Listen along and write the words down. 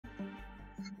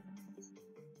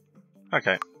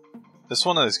Okay. This is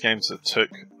one of those games that took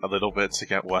a little bit to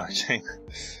get working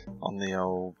on the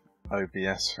old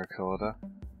OBS recorder.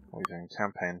 What are we doing?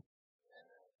 Campaign.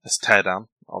 It's Teardown,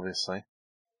 obviously.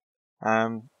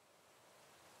 Yeah.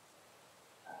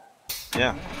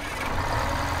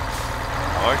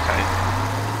 Oh, okay.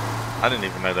 I didn't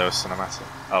even know there was cinematic.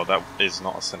 Oh, that is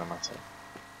not a cinematic.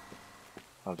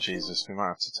 Oh Jesus, we might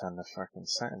have to turn the fucking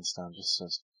settings down just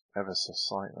as ever so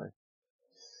slightly.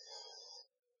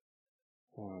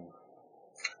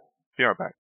 Be right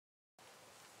back.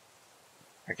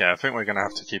 Okay, I think we're gonna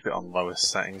have to keep it on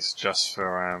lowest settings just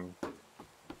for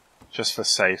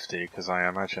safety, because I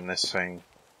imagine this thing,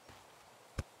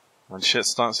 when shit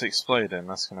starts exploding,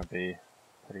 that's gonna be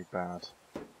pretty bad.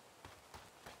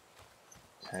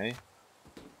 Okay.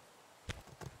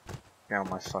 Get out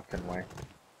of my fucking way.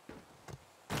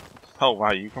 Oh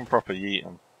wow, you can proper yeet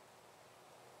them.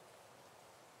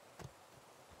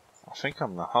 I think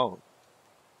I'm the Hulk.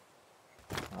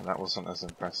 Oh, that wasn't as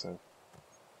impressive.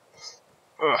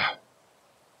 Ugh.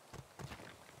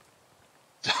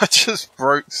 I just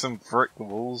broke some brick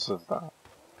walls with that.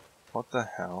 What the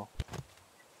hell?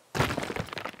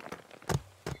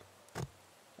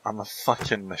 I'm a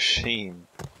fucking machine.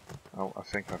 Oh, I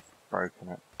think I've broken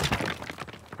it.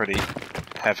 Pretty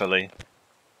heavily.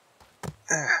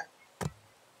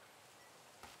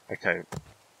 Okay.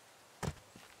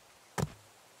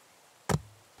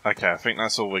 Okay, I think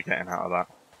that's all we're getting out of that.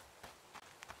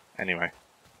 Anyway.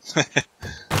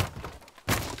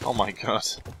 Oh my god.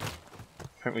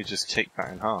 I think we just kicked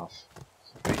that in half.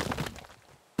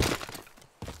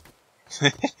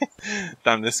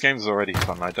 Damn, this game's already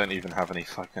fun. I don't even have any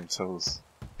fucking tools.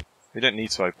 We don't need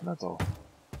to open a door.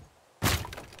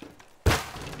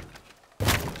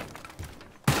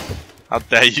 How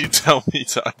dare you tell me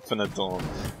to open a door,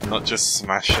 not just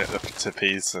smash it up to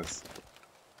pieces.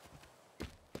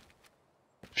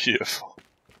 Beautiful.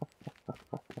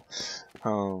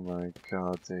 Oh my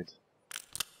god, dude.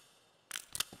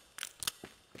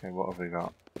 Okay, what have we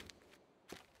got?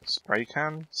 Spray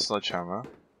can? Sledgehammer.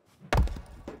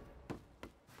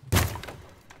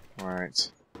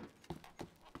 Right.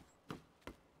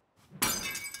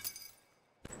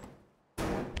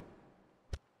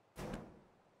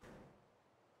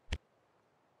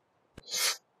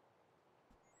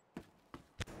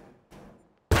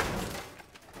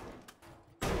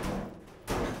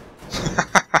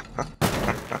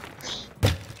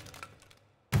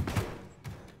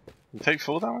 You take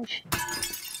full damage?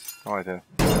 Oh, I do.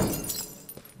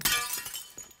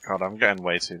 God, I'm getting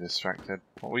way too distracted.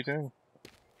 What are we doing?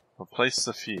 Replace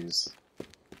the fuse.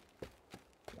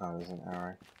 Oh, there's an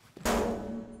arrow.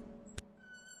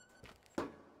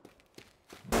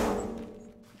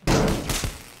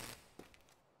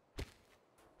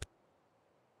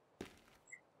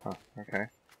 Oh, okay.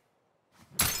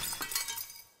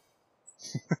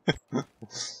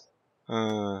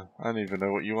 I don't even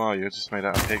know what you are. You're just made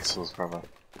out of pixels, brother.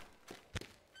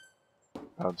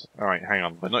 Alright, hang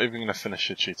on. We're not even going to finish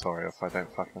the tutorial if I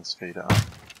don't fucking speed it up.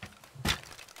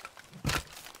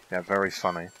 Yeah, very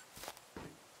funny.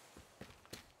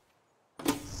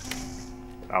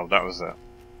 Oh, that was it.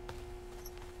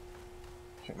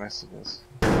 Check messages.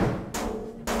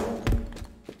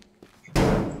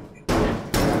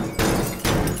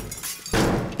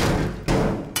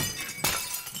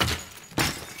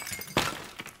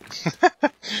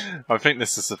 I think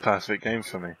this is the perfect game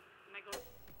for me.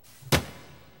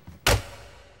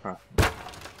 Huh.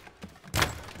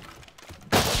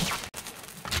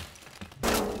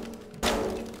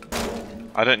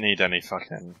 I don't need any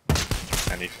fucking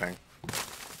anything.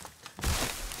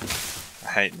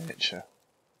 I hate nature.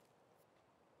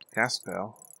 Gas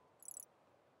bill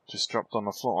just dropped on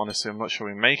the floor. Honestly, I'm not sure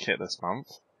we make it this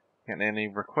month. Getting any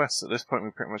requests at this point,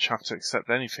 we pretty much have to accept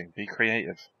anything. Be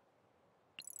creative.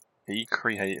 Be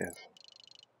creative.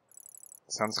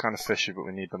 Sounds kind of fishy, but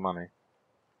we need the money.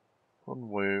 Gordon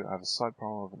Woo, I have a slight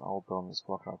problem with an old building that's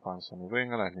blocking out plans for me.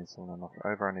 Wing, I need someone to knock it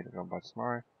over. I need it gone by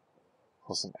tomorrow.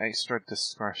 For some extra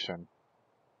discretion.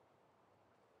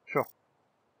 Sure.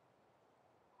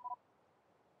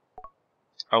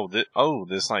 Oh,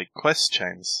 there's like quest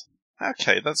chains.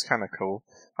 Okay, that's kind of cool.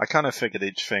 I kind of figured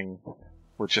each thing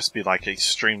would just be like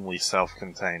extremely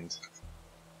self-contained.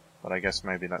 But I guess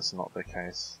maybe that's not the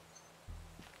case.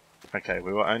 Okay,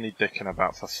 we were only dicking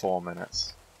about for 4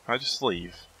 minutes. Can I just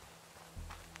leave?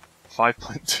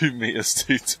 5.2 meters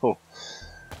too tall.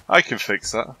 I can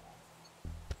fix that.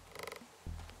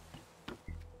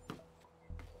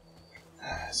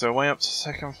 So way up to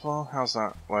 2nd floor? How's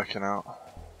that working out?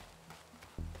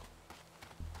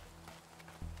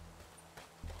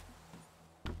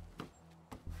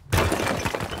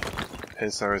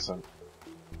 appears there isn't.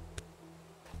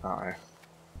 Uh-oh.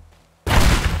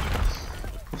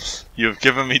 You have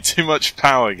given me too much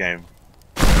power, game.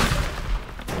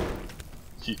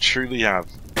 You truly have.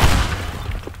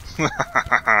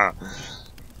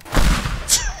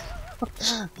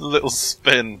 Little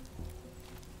spin.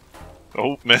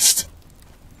 Oh, missed.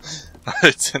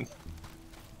 I didn't.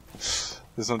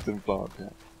 There's something blow up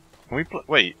yet. Can we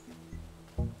wait?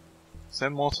 Is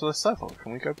there more to this level?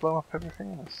 Can we go blow up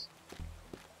everything else?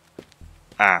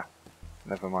 Ah,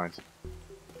 never mind.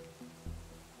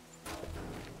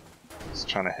 Just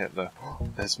trying to hit the.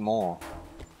 There's more.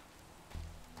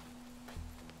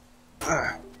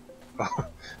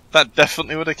 That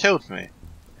definitely would have killed me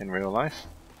in real life.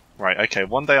 Right, okay,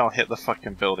 one day I'll hit the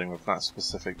fucking building with that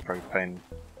specific propane.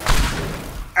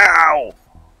 Ow!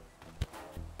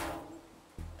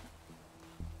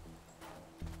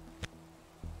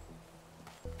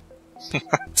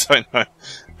 I don't know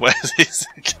where these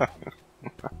are going.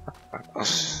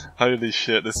 Holy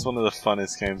shit, this is one of the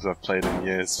funnest games I've played in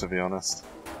years, to be honest.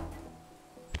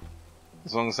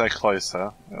 As long as they're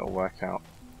closer, it'll work out.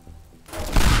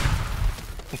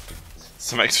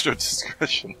 Some extra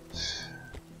discretion.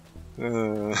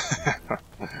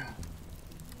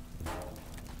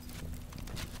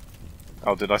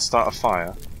 Oh, did I start a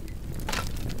fire?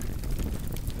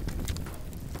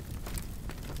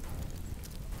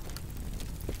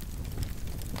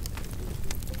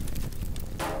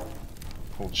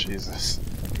 Oh, Jesus.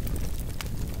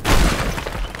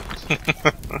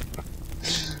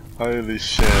 Holy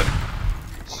shit.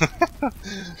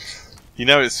 You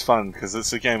know it's fun, because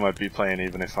it's a game I'd be playing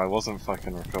even if I wasn't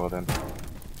fucking recording.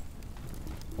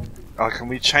 Oh, can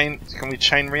we chain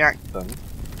react them?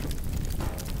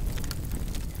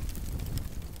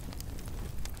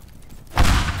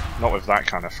 Not with that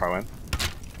kind of throwing.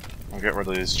 I'll get rid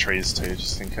of these trees too,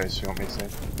 just in case you want me to.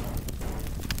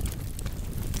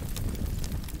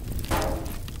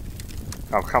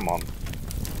 Oh, come on.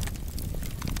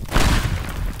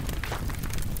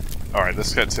 Alright,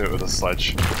 let's get to it with a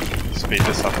sledge. Speed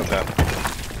this up a bit.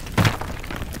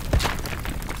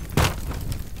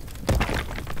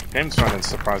 Game's running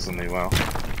surprisingly well.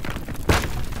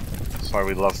 That's why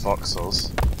we love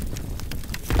voxels.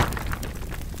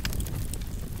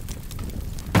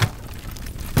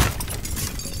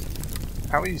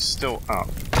 How are you still up?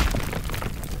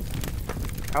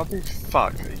 How the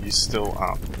fuck are you still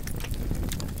up?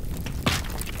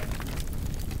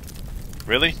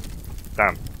 Really?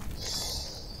 Damn.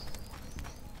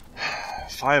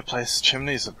 Fireplace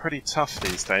chimneys are pretty tough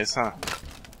these days, huh?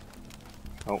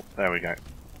 Oh, there we go.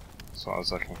 That's what I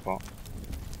was looking for.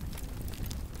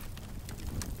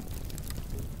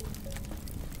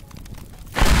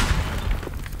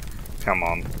 Come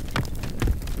on.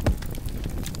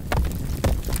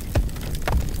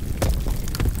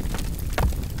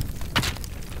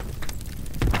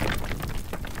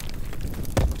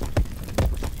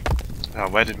 Oh,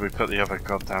 where did we put the other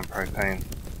goddamn propane?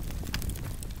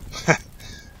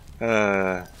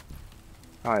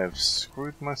 I have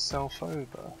screwed myself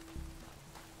over.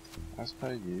 As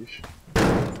per usual.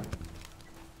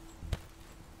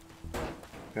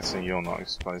 Guessing you're not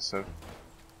explosive.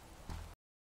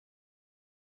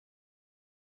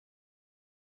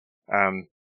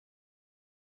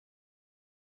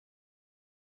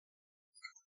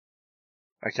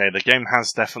 Okay, the game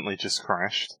has definitely just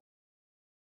crashed.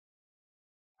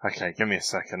 Okay, give me a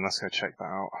second, let's go check that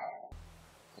out.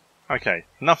 Okay,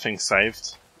 nothing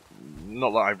saved.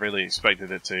 Not that I really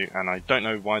expected it to, and I don't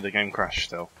know why the game crashed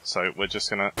still. So we're just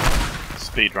gonna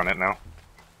speedrun it now.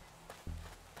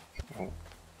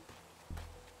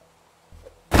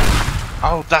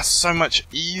 Oh, that's so much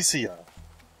easier!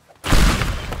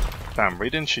 Damn,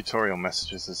 reading tutorial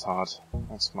messages is hard.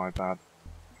 That's my bad.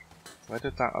 Where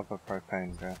did that other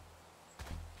propane go?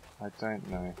 I don't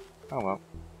know. Oh well.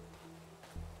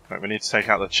 Right, we need to take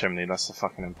out the chimney, that's the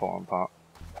fucking important part.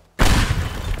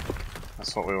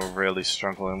 That's what we were really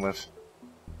struggling with.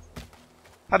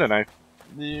 I don't know.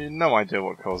 No idea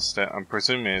what caused it. I'm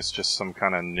presuming it's just some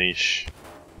kind of niche,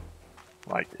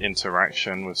 like,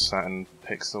 interaction with certain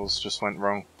pixels just went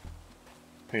wrong.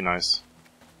 Who knows?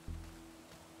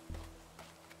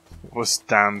 It was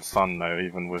damn fun though,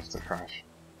 even with the crash.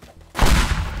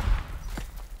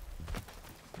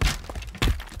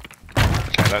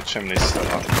 Okay, that chimney's still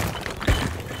up.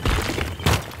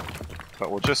 But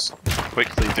we'll just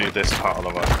quickly do this part of the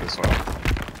work as well.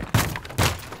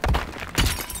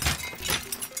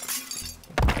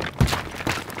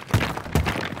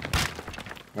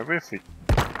 Maybe if we...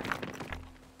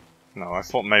 No, I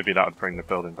thought maybe that would bring the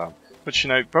building down. Which, you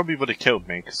know, probably would have killed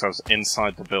me because I was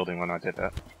inside the building when I did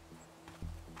it.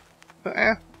 But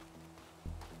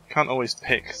can't always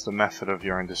pick the method of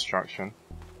your own destruction.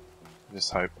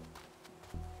 Just hope.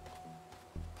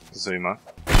 Zoomer.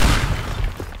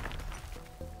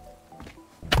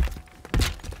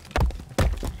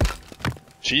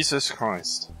 Jesus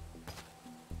Christ.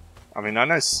 I mean, I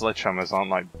know sledgehammers aren't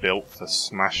like built for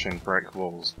smashing brick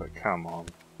walls, but come on.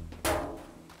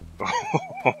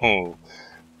 Oh,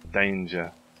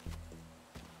 danger.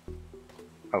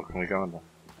 Oh, can we go under?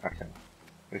 Okay.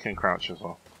 We can crouch as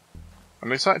well.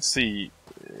 I'm excited to see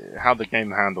how the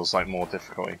game handles like more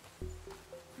difficulty.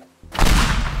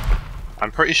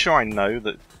 I'm pretty sure I know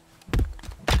that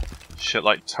shit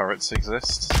like turrets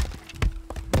exist.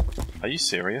 Are you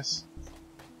serious?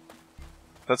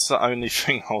 That's the only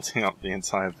thing holding up the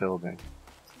entire building.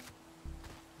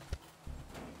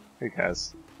 Who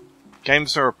cares?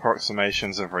 Games are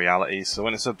approximations of reality, so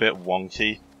when it's a bit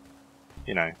wonky,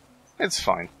 you know, it's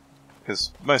fine.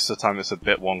 Because most of the time it's a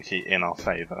bit wonky in our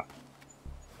favour.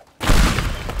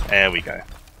 There we go.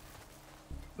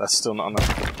 That's still not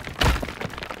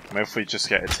enough. Maybe if we just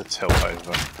get it to tilt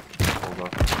over all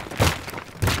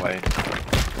the way.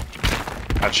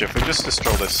 Actually, if we just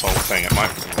destroy this whole thing, it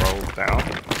might roll down.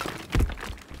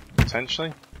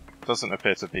 Potentially? Doesn't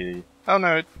appear to be... Oh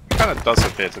no, it kind of does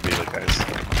appear to be the case.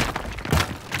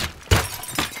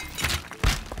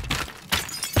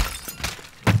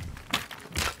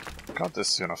 God,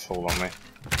 this is gonna fall on me.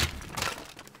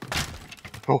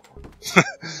 Oh!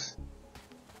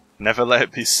 Never let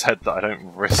it be said that I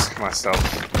don't risk myself.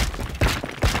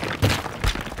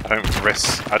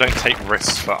 I don't take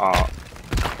risks for art.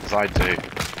 Because I do.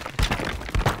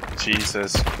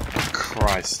 Jesus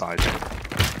Christ, I do.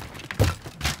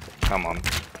 Come on.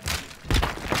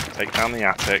 Take down the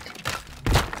attic.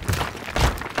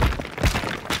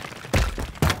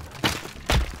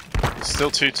 It's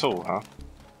still too tall, huh?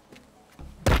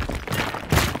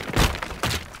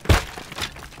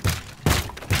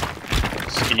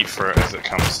 Just eat for it as it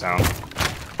comes down.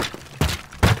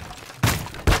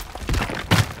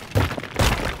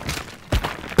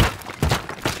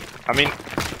 I mean,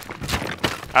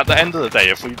 at the end of the day,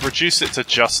 if we reduce it to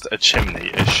just a chimney,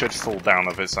 it should fall down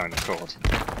of its own accord.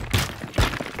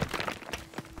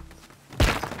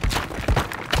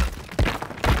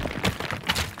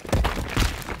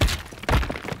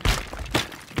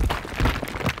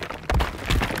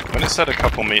 When it said a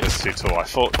couple meters too tall, I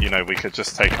thought, you know, we could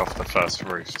just take off the first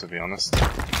roof, to be honest.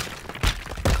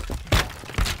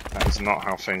 That is not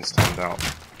how things turned out.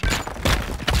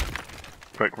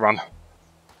 Quick, run.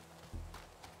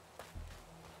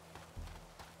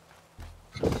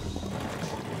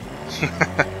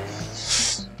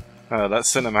 That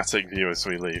cinematic view as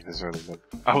we leave is really good.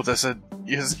 Oh, there's a...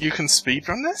 You can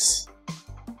speedrun this?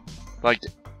 Like,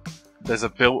 there's a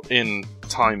built-in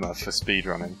timer for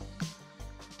speedrunning.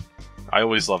 I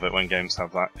always love it when games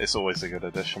have that. It's always a good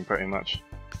addition, pretty much.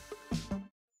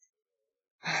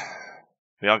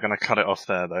 We are going to cut it off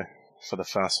there, though, for the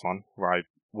first one, where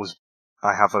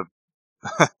I have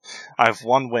I have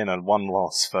one win and one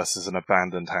loss versus an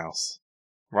abandoned house.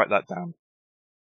 Write that down.